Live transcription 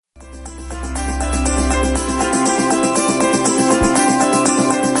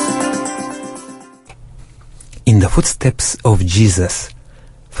footsteps of Jesus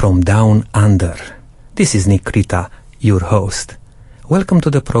from down under. This is Nick Rita, your host. Welcome to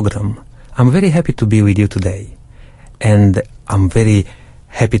the program. I'm very happy to be with you today. And I'm very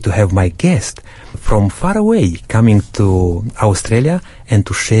happy to have my guest from far away coming to Australia and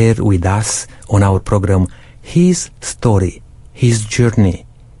to share with us on our program his story, his journey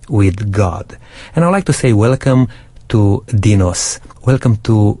with God. And I'd like to say welcome to Dinos. Welcome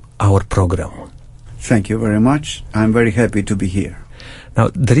to our program. Thank you very much. I'm very happy to be here. Now,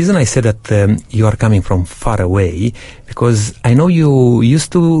 the reason I said that you are coming from far away, because I know you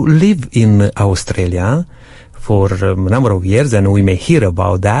used to live in Australia for a number of years, and we may hear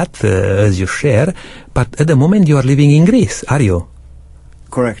about that as you share, but at the moment you are living in Greece, are you?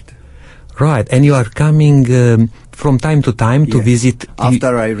 Correct. Right, and you are coming from time to time to visit...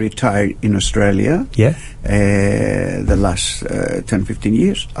 After I retired in Australia, the last 10-15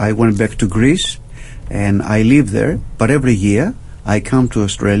 years, I went back to Greece, and I live there, but every year I come to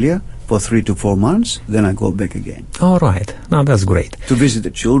Australia for 3 to 4 months, then I go back again. All right. Now that's great. To visit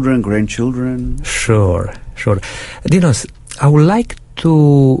the children, grandchildren. Sure. Dinos, I would like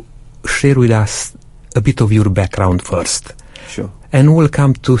to share with us a bit of your background first. Sure. And we'll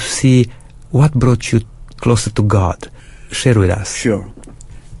come to see what brought you closer to God. Share with us. Sure.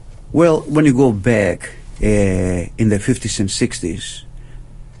 Well, when you go back in the 50s and 60s,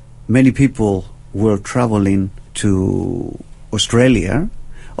 many people were traveling to Australia,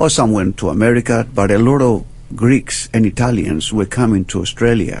 or some went to America, but a lot of Greeks and Italians were coming to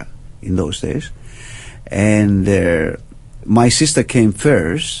Australia in those days. And my sister came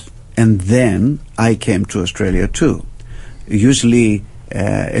first, and then I came to Australia too. Usually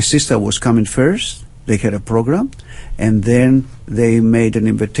a sister was coming first, they had a program, and then they made an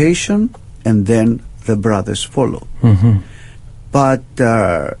invitation, and then the brothers followed. Mm-hmm. But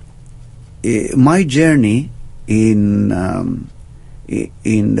my journey in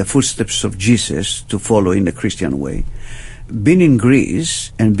the footsteps of Jesus to follow in the Christian way, being in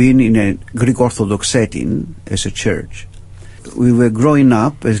Greece and being in a Greek Orthodox setting as a church, we were growing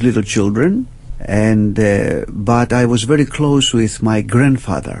up as little children, and but I was very close with my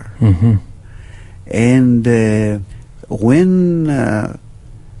grandfather. Mm-hmm. And when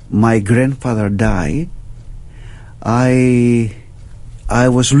my grandfather died, I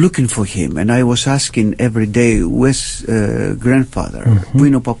was looking for him, and I was asking every day, where's grandfather? Mm-hmm.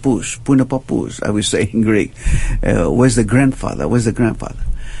 Puino papus, I would say in Greek. Where's the grandfather?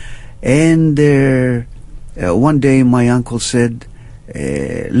 And one day my uncle said,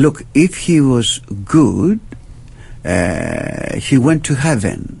 look, if he was good, he went to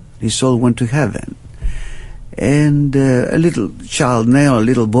heaven. His soul went to heaven. And a little child now, a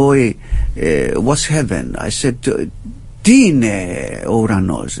little boy, what's heaven? I said, Dine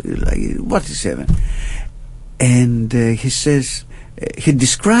Oranos, like, what is heaven? And he says, he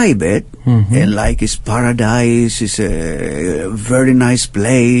described it, mm-hmm. and like it's paradise, it's a very nice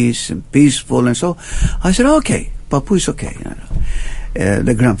place, and peaceful, and so. I said, okay, Papu is okay,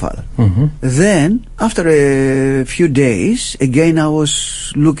 the grandfather. Mm-hmm. Then, after a few days, again I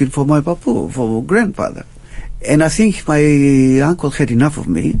was looking for my Papu, for grandfather. And I think my uncle had enough of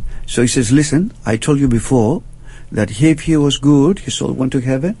me, so he says, listen, I told you before, that if he was good, his soul went to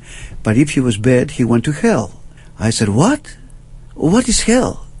heaven, but if he was bad, he went to hell. I said, what? What is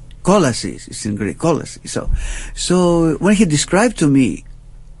hell? Kolasis, it's in Greek, kolasis. So when he described to me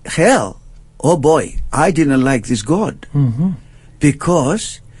hell, oh boy, I didn't like this God. Mm-hmm.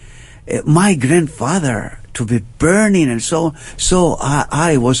 Because my grandfather to be burning and so on, so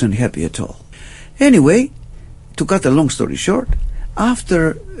I wasn't happy at all. Anyway, to cut a long story short,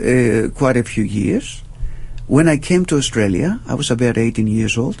 after quite a few years, when I came to Australia, I was about 18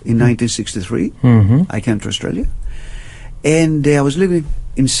 years old, in 1963, mm-hmm. I came to Australia, and I was living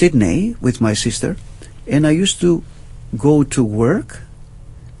in Sydney with my sister, and I used to go to work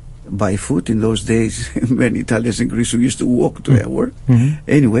by foot. In those days, many Italians in Greece used to walk to their work. Mm-hmm.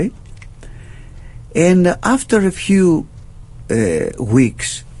 Anyway, and after a few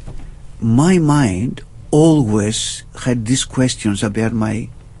weeks, my mind always had these questions about my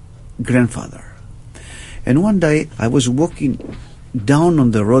grandfather. And one day I was walking down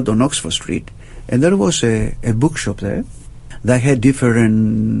on the road on Oxford Street, and there was a bookshop there that had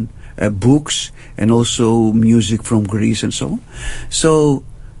different books and also music from Greece and so on. So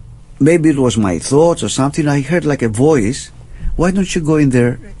maybe it was my thoughts or something. I heard like a voice, why don't you go in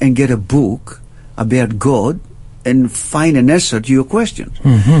there and get a book about God and find an answer to your questions?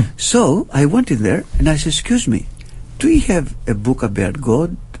 Mm-hmm. So I went in there and I said, excuse me, do you have a book about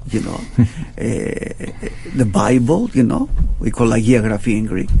God you know, the Bible, you know, we call Agia Graphi in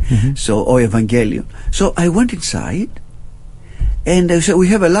Greek, so, or Evangelion. So I went inside, and I said, we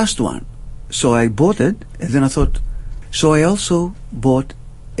have a last one. So I bought it, and then I thought, so I also bought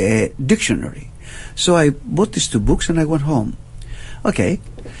a dictionary. So I bought these 2 books, and I went home. Okay,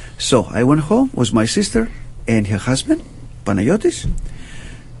 so I went home, was my sister and her husband, Panayotis.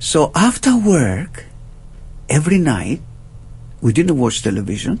 So after work, every night, we didn't watch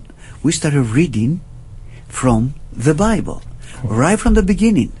television, we started reading from the Bible, right from the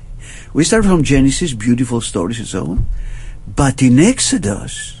beginning. We started from Genesis, beautiful stories and so on. But in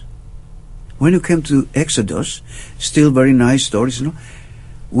Exodus, when you came to Exodus, still very nice stories, you know.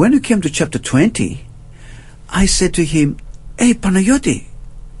 When you came to chapter 20, I said to him, hey, Panayoti,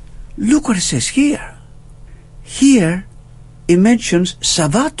 look what it says here. Here, it mentions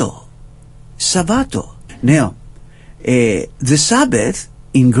Sabbato. Sabbato. Now, the Sabbath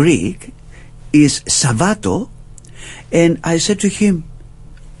in Greek is Sabbato, and I said to him,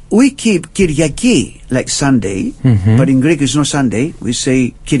 we keep Kyriaki, like Sunday, but in Greek it's not Sunday, we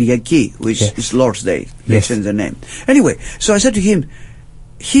say Kyriaki, which is Lord's Day. Yes, in the name. Anyway, so I said to him,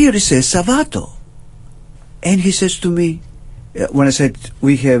 here it says Sabbato. And he says to me, when I said,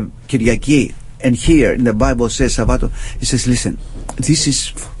 we have Kyriaki, and here in the Bible says Sabbato, he says, listen, this is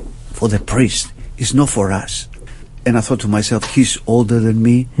for the priest, it's not for us. And I thought to myself, he's older than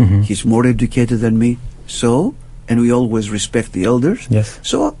me, he's more educated than me, so, and we always respect the elders. Yes.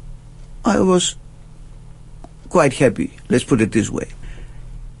 So I was quite happy, let's put it this way.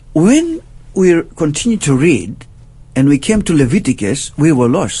 When we continued to read, and we came to Leviticus, we were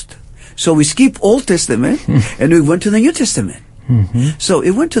lost. So we skipped Old Testament, and we went to the New Testament. So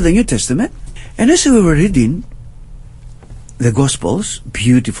it went to the New Testament, and as we were reading the Gospels,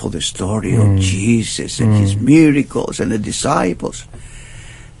 beautiful the story of Jesus and his miracles and the disciples.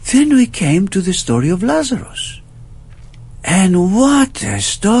 Then we came to the story of Lazarus. And what a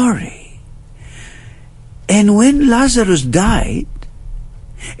story! And when Lazarus died,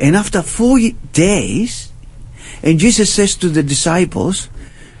 and after 4 days, and Jesus says to the disciples,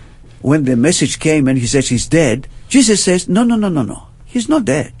 when the message came and he says he's dead, Jesus says, no, he's not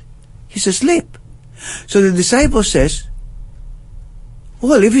dead. He's asleep. So the disciple says,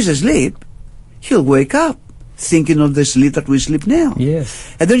 well, if he's asleep, he'll wake up, thinking of the sleep that we sleep now.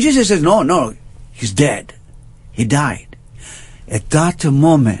 Yes. And then Jesus says, no, he's dead. He died. At that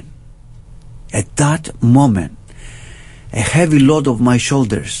moment, a heavy load off my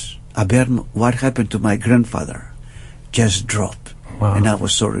shoulders about what happened to my grandfather just dropped. Wow. And I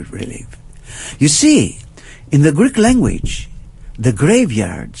was so relieved. You see, in the Greek language, the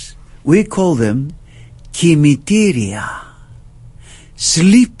graveyards, we call them kimiteria,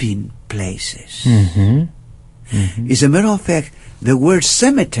 sleeping places. As a matter of fact, the word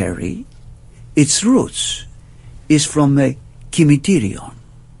cemetery, its roots is from a kimiterion.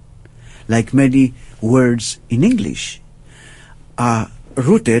 Like many words in English are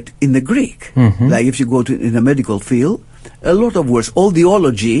rooted in the Greek. Like if you go to in the medical field, a lot of words, all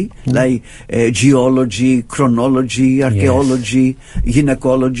theology, like geology, chronology, archaeology,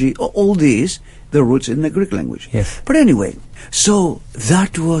 gynecology, all these, the roots in the Greek language. Yes. But anyway, so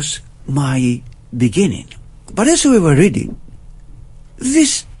that was my beginning. But as we were reading,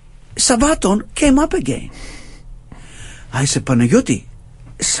 this Sabbaton came up again. I said, Panayoti,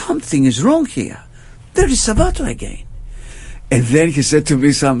 something is wrong here. There is Sabbaton again. And then he said to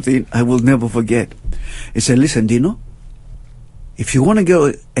me something I will never forget. He said, listen, Dino, if you want to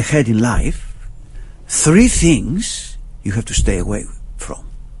go ahead in life, 3 things you have to stay away from.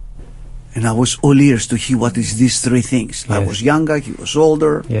 And I was all ears to hear what is these 3 things. Yes. I was younger, he was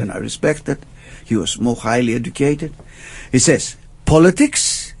older, and I respected. He was more highly educated. He says,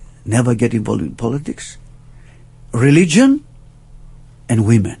 politics, never get involved in politics. Religion and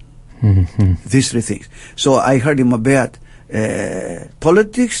women. These 3 things. So I heard him about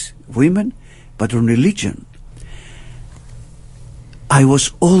politics, women, but on religion, I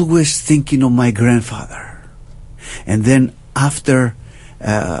was always thinking of my grandfather. And then after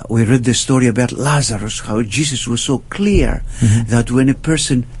we read the story about Lazarus, how Jesus was so clear that when a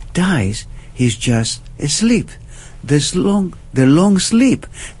person dies, he's just asleep. The long sleep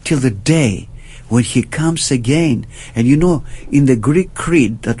till the day when he comes again. And you know, in the Greek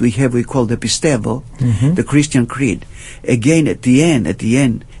creed that we have, we call the Pistevo, the Christian creed, again at the end,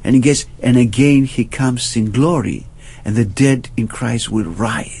 and he gets, and again he comes in glory, and the dead in Christ will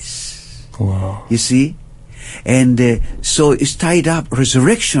rise. Wow. You see? And so it's tied up,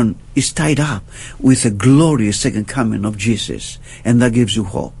 resurrection is tied up with a glorious second coming of Jesus, and that gives you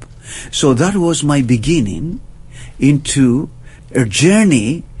hope. So that was my beginning into a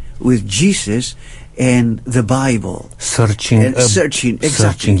journey with Jesus and the Bible. Searching, exactly.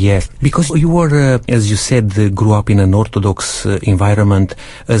 Searching, yes. Because you were, as you said, grew up in an Orthodox environment.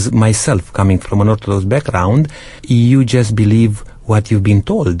 As myself, coming from an Orthodox background, you just believe what you've been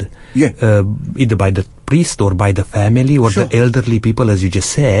told. Yeah. Either by the priest or by the family or Sure. the elderly people, as you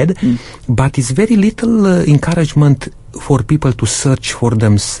just said. But it's very little encouragement for people to search for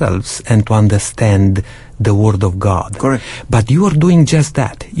themselves and to understand the Word of God. Correct. But you are doing just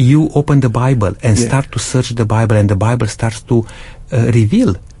that. You open the Bible and start to search the Bible, and the Bible starts to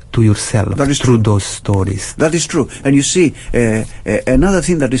reveal to yourself That is through true. those stories. That is true. And you see, another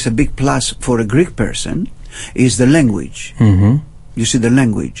thing that is a big plus for a Greek person is the language. Mm-hmm. You see, the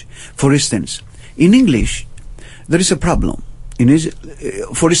language. For instance, in English, there is a problem.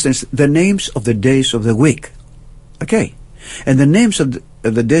 For instance, the names of the days of the week. Okay? And the names of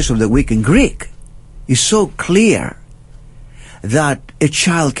the days of the week in Greek is so clear that a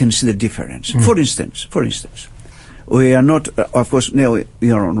child can see the difference. For instance, we are not, of course, now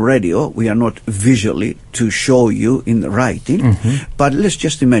we are on radio, we are not visually to show you in the writing, but let's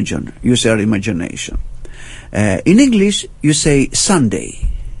just imagine, use our imagination. In English, you say Sunday.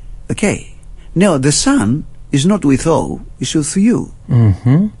 Okay? Now, the sun is not with O, it's with U.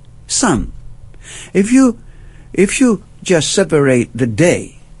 Mm-hmm. Sun. If you just separate the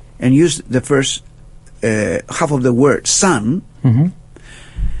day and use the first half of the word sun,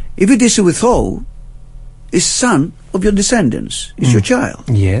 if it is with O, it's son of your descendants, it's your child.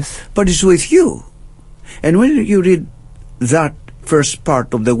 Yes. But it's with you. And when you read that first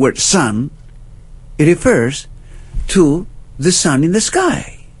part of the word sun, it refers to the sun in the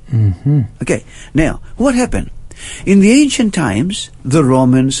sky. Mm-hmm. Okay, now, what happened? In the ancient times, the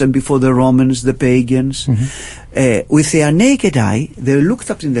Romans, and before the Romans, the pagans, with their naked eye, they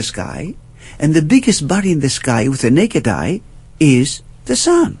looked up in the sky, and the biggest body in the sky with the naked eye is the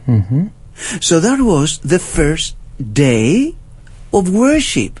sun. Mm-hmm. So that was the first day of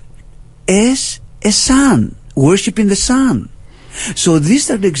worship as a sun, worshiping the sun. So this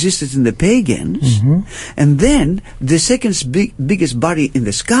that existed in the pagans, and then the second biggest body in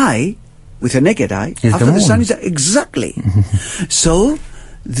the sky with a naked eye is after the the sun moon. is exactly. So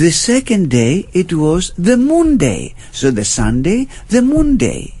the second day it was the moon day. So the Sunday, the moon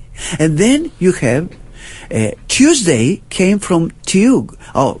day, and then you have Tuesday came from Teug.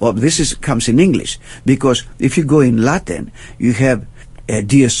 Oh, well, comes in English, because if you go in Latin, you have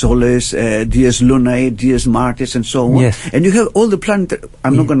Dies Solis, Dies Lunae, Dies Martis, and so on. Yes. And you have all the planetary,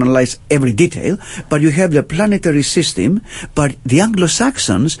 I'm not going to analyze every detail, but you have the planetary system, but the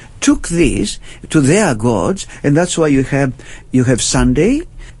Anglo-Saxons took this to their gods, and that's why you have Sunday,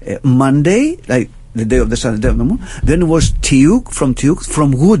 Monday, like the day of the sun, the day of the moon. Then was Teug,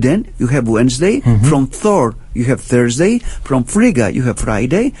 from Wooden, you have Wednesday, from Thor, you have Thursday, from Frigga, you have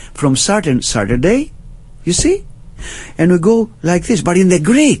Friday, from Saturn, Saturday, you see? And we go like this. But in the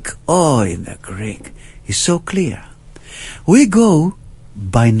Greek, it's so clear. We go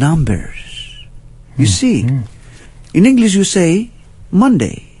by numbers. You see, in English you say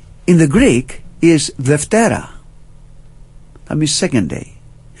Monday. In the Greek is Deftera. That means second day.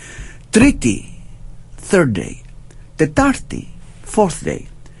 Triti, third day. Tetarti, fourth day.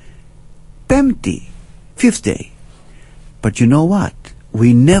 Pempti, fifth day. But you know what?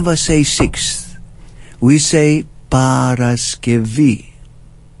 We never say sixth. We say Paraskevi.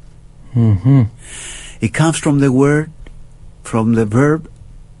 It comes from the verb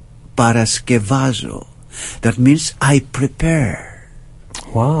paraskevazo. That means I prepare.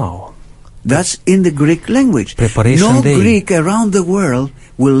 Wow. That's in the Greek language. Preparation no day. Greek around the world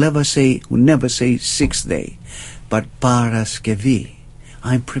will never say sixth day, but paraskevi.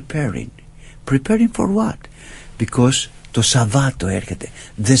 I'm preparing. Preparing for what? Because το Σαββάτο έρχεται.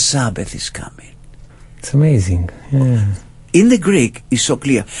 The Sabbath is coming. It's amazing. Yeah. In the Greek, it's so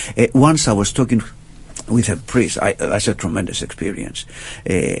clear. Once I was talking with a priest. That's a tremendous experience.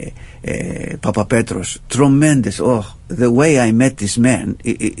 Papa Petros, tremendous. Oh, the way I met this man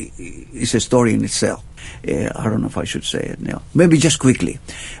is a story in itself. I don't know if I should say it now. Maybe just quickly.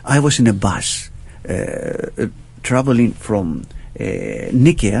 I was in a bus traveling from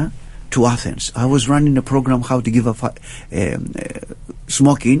Nicaea to Athens. I was running a program how to give up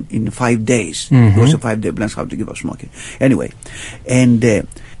smoking in 5 days. Mm-hmm. It was a 5-day plan how to give up smoking. Anyway, and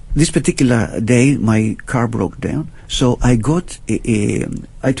this particular day my car broke down, so I got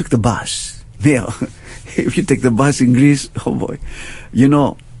I took the bus. Now, if you take the bus in Greece, oh boy, you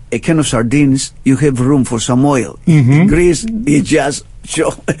know, a can of sardines, you have room for some oil. Mm-hmm. In Greece, it just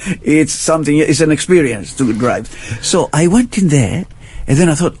it's something. It's an experience to drive. So I went in there. And then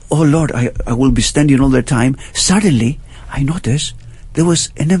I thought, oh Lord, I will be standing all the time. Suddenly, I noticed there was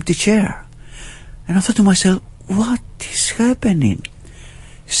an empty chair. And I thought to myself, what is happening?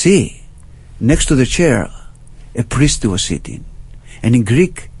 See, next to the chair, a priest was sitting. And in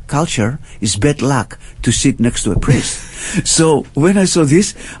Greek culture, it's bad luck to sit next to a priest. So when I saw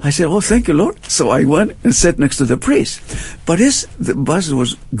this, I said, oh, thank you, Lord. So I went and sat next to the priest. But as the bus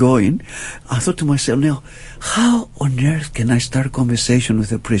was going, I thought to myself, now, how on earth can I start a conversation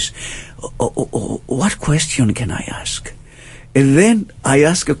with a priest? What question can I ask? And then I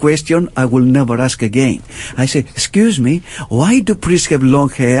ask a question I will never ask again. I say, excuse me, why do priests have long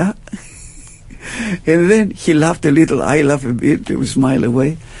hair? And then he laughed a little, I laughed a bit, we smiled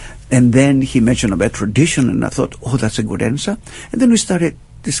away. And then he mentioned about tradition, and I thought, oh, that's a good answer. And then we started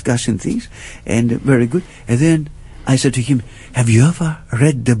discussing things, and very good. And then I said to him, have you ever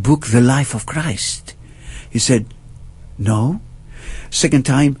read the book, The Life of Christ? He said, no. Second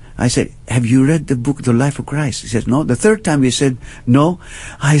time, I said, have you read the book, The Life of Christ? He said, no. The third time he said, no.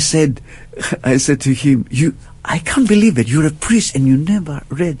 I said to him, I can't believe it. You're a priest and you never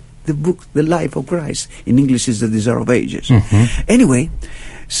read the book, The Life of Christ. In English, is The Desire of Ages. Mm-hmm. Anyway,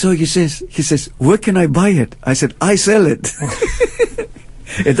 so he says, where can I buy it? I said, I sell it.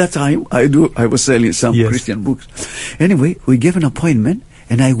 At that time, I was selling some Christian books. Anyway, we gave an appointment,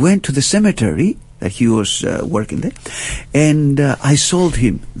 and I went to the cemetery that he was working there, and I sold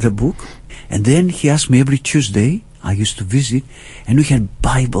him the book. And then he asked me every Tuesday, I used to visit, and we had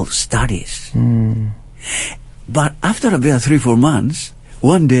Bible studies. Mm. But after about 3-4 months,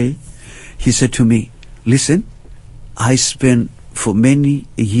 one day, he said to me, listen, I spent for many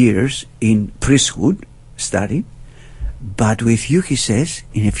years in priesthood study, but with you, he says,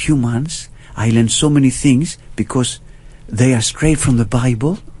 in a few months, I learned so many things because they are straight from the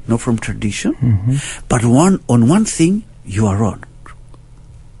Bible, not from tradition. Mm-hmm. But on one thing, you are wrong.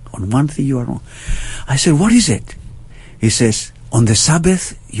 On one thing, you are wrong. I said, what is it? He says, on the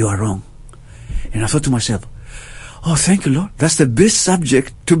Sabbath, you are wrong. And I thought to myself, oh, thank you, Lord. That's the best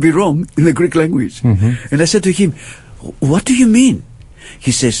subject to be wrong in the Greek language. Mm-hmm. And I said to him, what do you mean?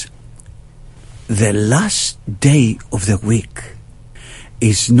 He says, the last day of the week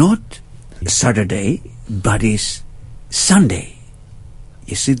is not Saturday, but is Sunday.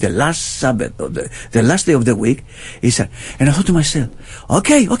 You see, the last Sabbath, or the last day of the week is... And I thought to myself,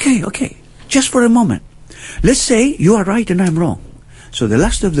 okay, just for a moment. Let's say you are right and I'm wrong. So the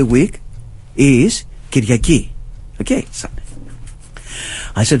last of the week is Kyriaki. Okay, Sunday.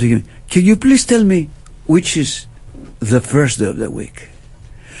 I said to him, can you please tell me which is the first day of the week?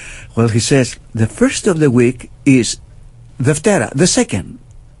 Well, he says, the first of the week is Deftera, the second.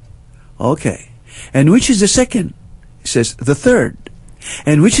 Okay. And which is the second? He says, the third.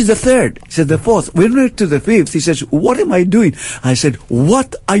 And which is the third? He said, the fourth. When we're to the fifth, he says, what am I doing? I said,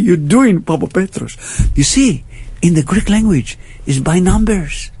 what are you doing, Papa Petros? You see, in the Greek language, it's by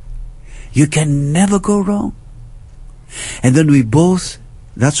numbers. You can never go wrong. And then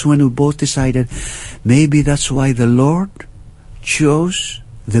that's when we both decided, maybe that's why the Lord chose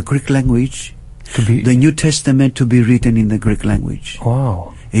the Greek language, the New Testament to be written in the Greek language.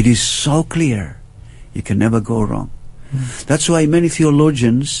 Wow. It is so clear. You can never go wrong. That's why many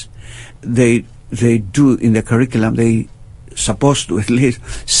theologians, they do in the curriculum, they supposed to at least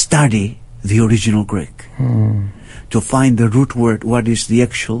study the original Greek to find the root word, what is the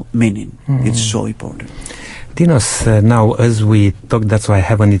actual meaning. It's so important. Dinos, now as we talk, that's why I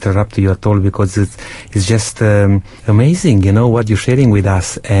haven't interrupted you at all, because it's just amazing, what you're sharing with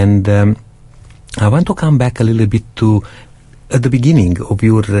us. And I want to come back a little bit to at the beginning of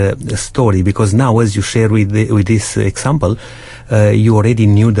your story, because now as you share with this example, you already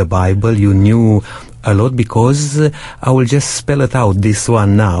knew the Bible, you knew a lot, because I will just spell it out, this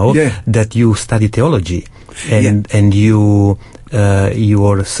one now, that you study theology, and you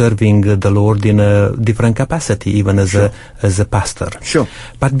are serving the Lord in a different capacity, even as a pastor. Sure.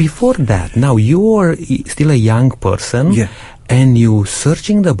 But before that, now you are still a young person, and you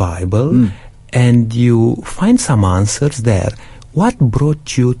searching the Bible, and you find some answers there. What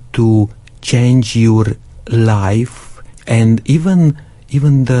brought you to change your life, and even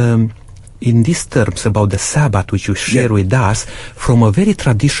in these terms about the Sabbath, which you share with us, from a very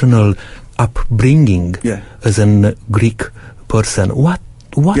traditional upbringing as a Greek person? What?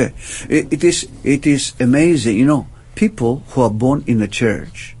 Yeah, it is amazing. People who are born in the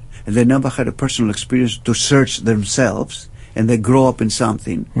church and they never had a personal experience to search themselves, and they grow up in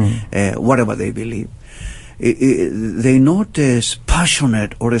something, whatever they believe, they're not as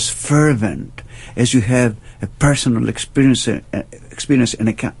passionate or as fervent as you have a personal experience and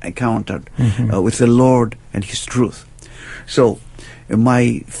encounter with the Lord and His truth. So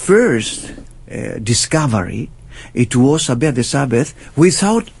my first discovery it was about the Sabbath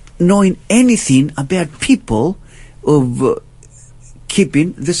without knowing anything about people of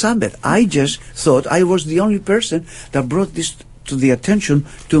keeping the Sabbath. I just thought I was the only person that brought this to the attention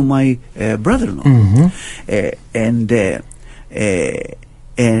to my brother-in-law. And the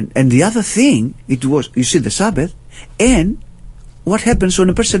other thing, it was, you see, the Sabbath, and what happens when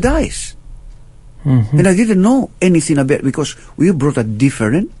a person dies. And I didn't know anything about it because we brought a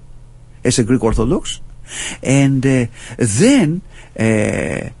different as a Greek Orthodox. And then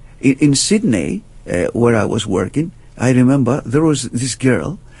in Sydney, where I was working, I remember there was this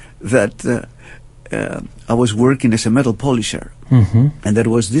girl that I was working as a metal polisher. And there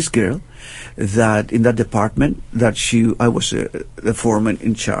was this girl that in that department that I was the foreman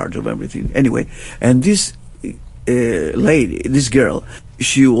in charge of everything. Anyway, and this lady, this girl,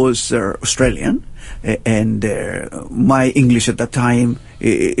 she was Australian, and my English at that time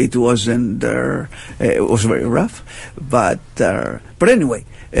it wasn't it was very rough, but anyway,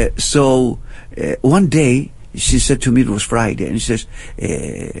 so one day she said to me, it was Friday, and she says,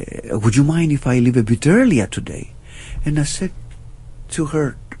 would you mind if I leave a bit earlier today? And I said to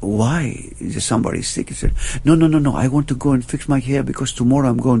her, why? Is somebody sick? He said, no, I want to go and fix my hair because tomorrow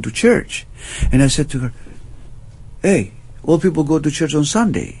I'm going to church. And I said to her, hey, all people go to church on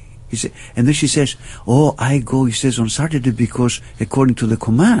Sunday. He said, and then she says, oh, I go, he says, on Saturday because according to the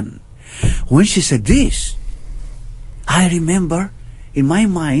command. When she said this, I remember in my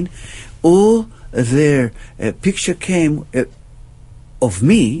mind all their picture came of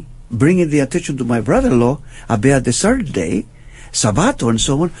me bringing the attention to my brother-in-law about the Saturday, Sabbath and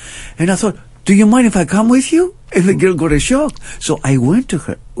so on. And I thought, do you mind if I come with you? And the girl got a shock. So I went to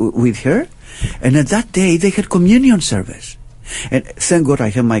her with her, and at that day they had communion service. And thank God I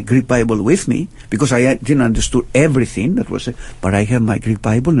have my Greek Bible with me, because I didn't understand everything that was, but I have my Greek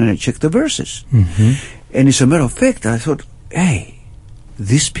Bible and I checked the verses. And as a matter of fact, I thought, hey,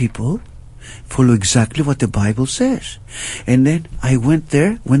 these people follow exactly what the Bible says. And then I went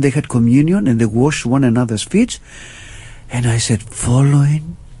there when they had communion and they washed one another's feet, and I said,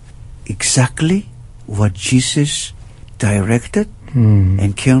 following exactly what Jesus directed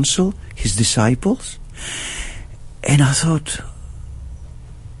and counseled his disciples. And I thought,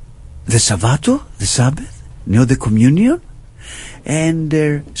 the Sabbato, the Sabbath, the communion.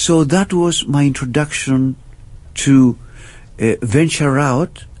 And so that was my introduction to venture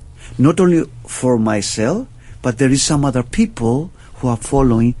out, not only for myself, but there is some other people who are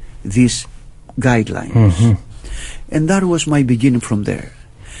following these guidelines. And that was my beginning from there.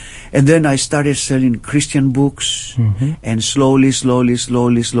 And then I started selling Christian books, and slowly,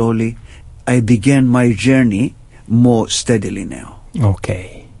 I began my journey more steadily now.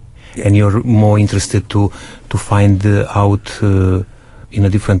 Okay. Yeah. And you're more interested to find out in a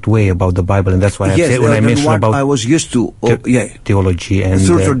different way about the Bible, and that's why when I mentioned about I was used to theology and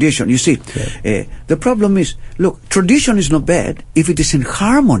through tradition. You see, the problem is, look, tradition is not bad if it is in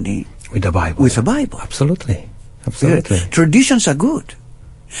harmony with the Bible. With the Bible, absolutely. Traditions are good,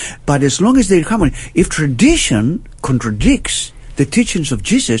 but as long as they're in harmony, if tradition contradicts the teachings of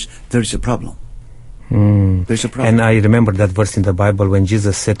Jesus, there is a problem. There's a problem. And I remember that verse in the Bible when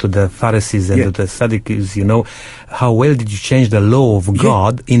Jesus said to the Pharisees and to the Sadducees, how well did you change the law of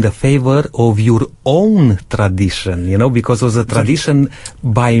God in the favor of your own tradition, because it was a tradition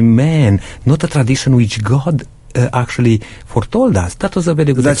by man, not a tradition which God actually foretold us. That was a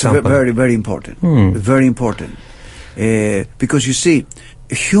very good example. That's very, very important. Very important. Because you see,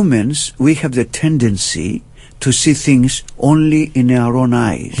 humans, we have the tendency to see things only in our own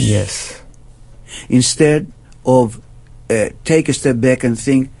eyes. Yes. Instead of take a step back and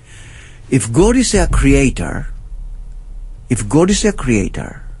think, if God is a creator,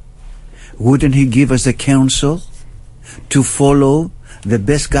 wouldn't he give us the counsel to follow the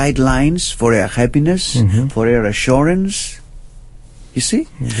best guidelines for our happiness, for our assurance? You see?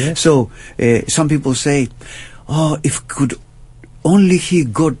 Yes. So some people say, oh, if could only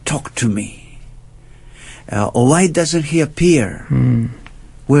God talk to me, or why doesn't he appear?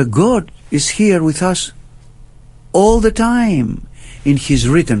 Where God is here with us all the time in his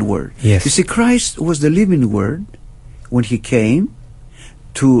written word. Yes. You see, Christ was the living word when he came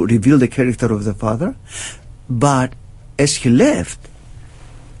to reveal the character of the Father, but as he left,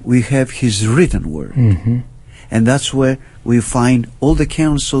 we have his written word. And that's where we find all the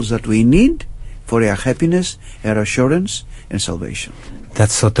counsels that we need for our happiness, our assurance, and salvation.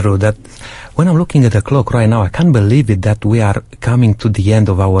 That's so true. That when I'm looking at the clock right now, I can't believe it that we are coming to the end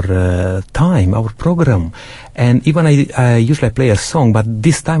of our time, our program. And even I usually play a song, but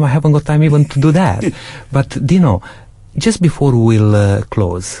this time I haven't got time even to do that. But Dino, just before we'll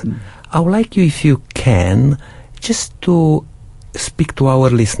close, I would like you, if you can, just to speak to our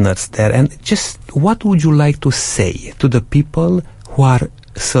listeners there, and just what would you like to say to the people who are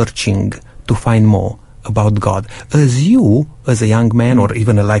searching to find more about God? As you, as a young man or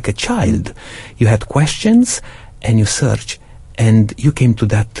even like a child, you had questions and you searched and you came to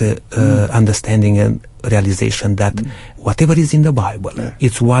that understanding and realization that whatever is in the Bible,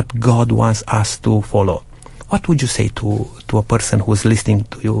 it's what God wants us to follow. What would you say to a person who's listening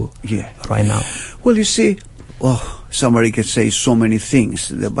to you right now? Well, you see, somebody can say so many things.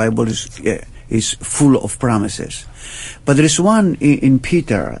 The Bible is full of promises. But there is one in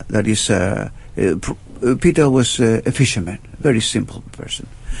Peter that is, Peter was a fisherman, very simple person,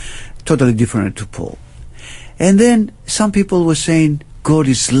 totally different to Paul. And then some people were saying, God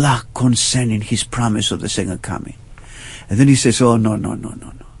is slack concerning his promise of the second coming. And then he says, oh, no.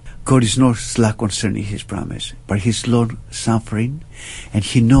 God is not slack concerning his promise, but he's long suffering. And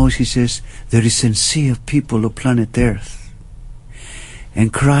he knows, he says, there is sincere people of planet Earth.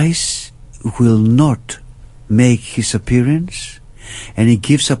 And Christ will not make his appearance. And he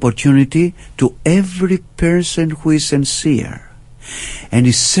gives opportunity to every person who is sincere and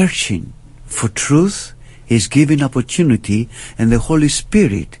is searching for truth. He's giving opportunity, and the Holy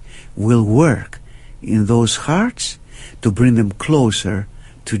Spirit will work in those hearts to bring them closer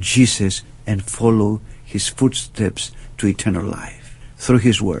to Jesus and follow his footsteps to eternal life through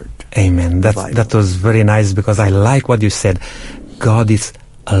his word. Amen. That was very nice, because I like what you said. God is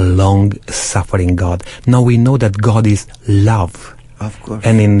a long-suffering God. Now we know that God is love. Of course.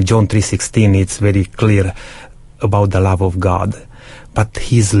 And in John 3:16 it's very clear about the love of God. But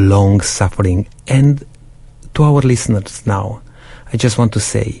he's long-suffering. And to our listeners now, I just want to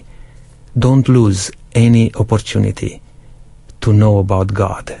say, don't lose any opportunity to know about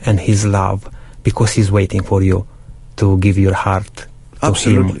God and his love, because he's waiting for you to give your heart to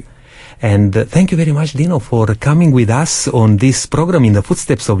him. And thank you very much, Dino, for coming with us on this program, In the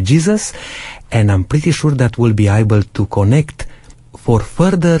Footsteps of Jesus. And I'm pretty sure that we'll be able to connect for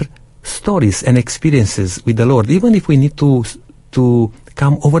further stories and experiences with the Lord, even if we need to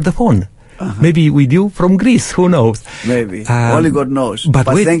come over the phone. Maybe with you from Greece, who knows? Maybe. Only God knows. But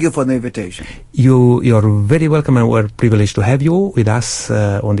thank you for the invitation. You're very welcome, and we're privileged to have you with us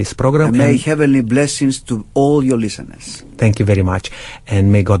on this program. And may heavenly blessings to all your listeners. Thank you very much.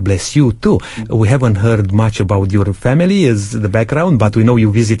 And may God bless you too. We haven't heard much about your family as the background, but we know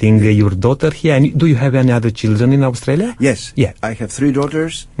you're visiting your daughter here. And do you have any other children in Australia? Yes. Yeah. I have 3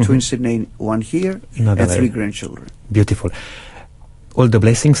 daughters, twins in one here, and 3 grandchildren. Beautiful. All the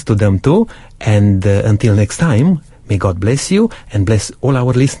blessings to them too. And until next time, may God bless you and bless all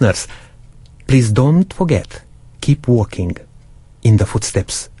our listeners. Please don't forget, keep walking in the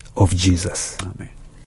footsteps of Jesus. Amen.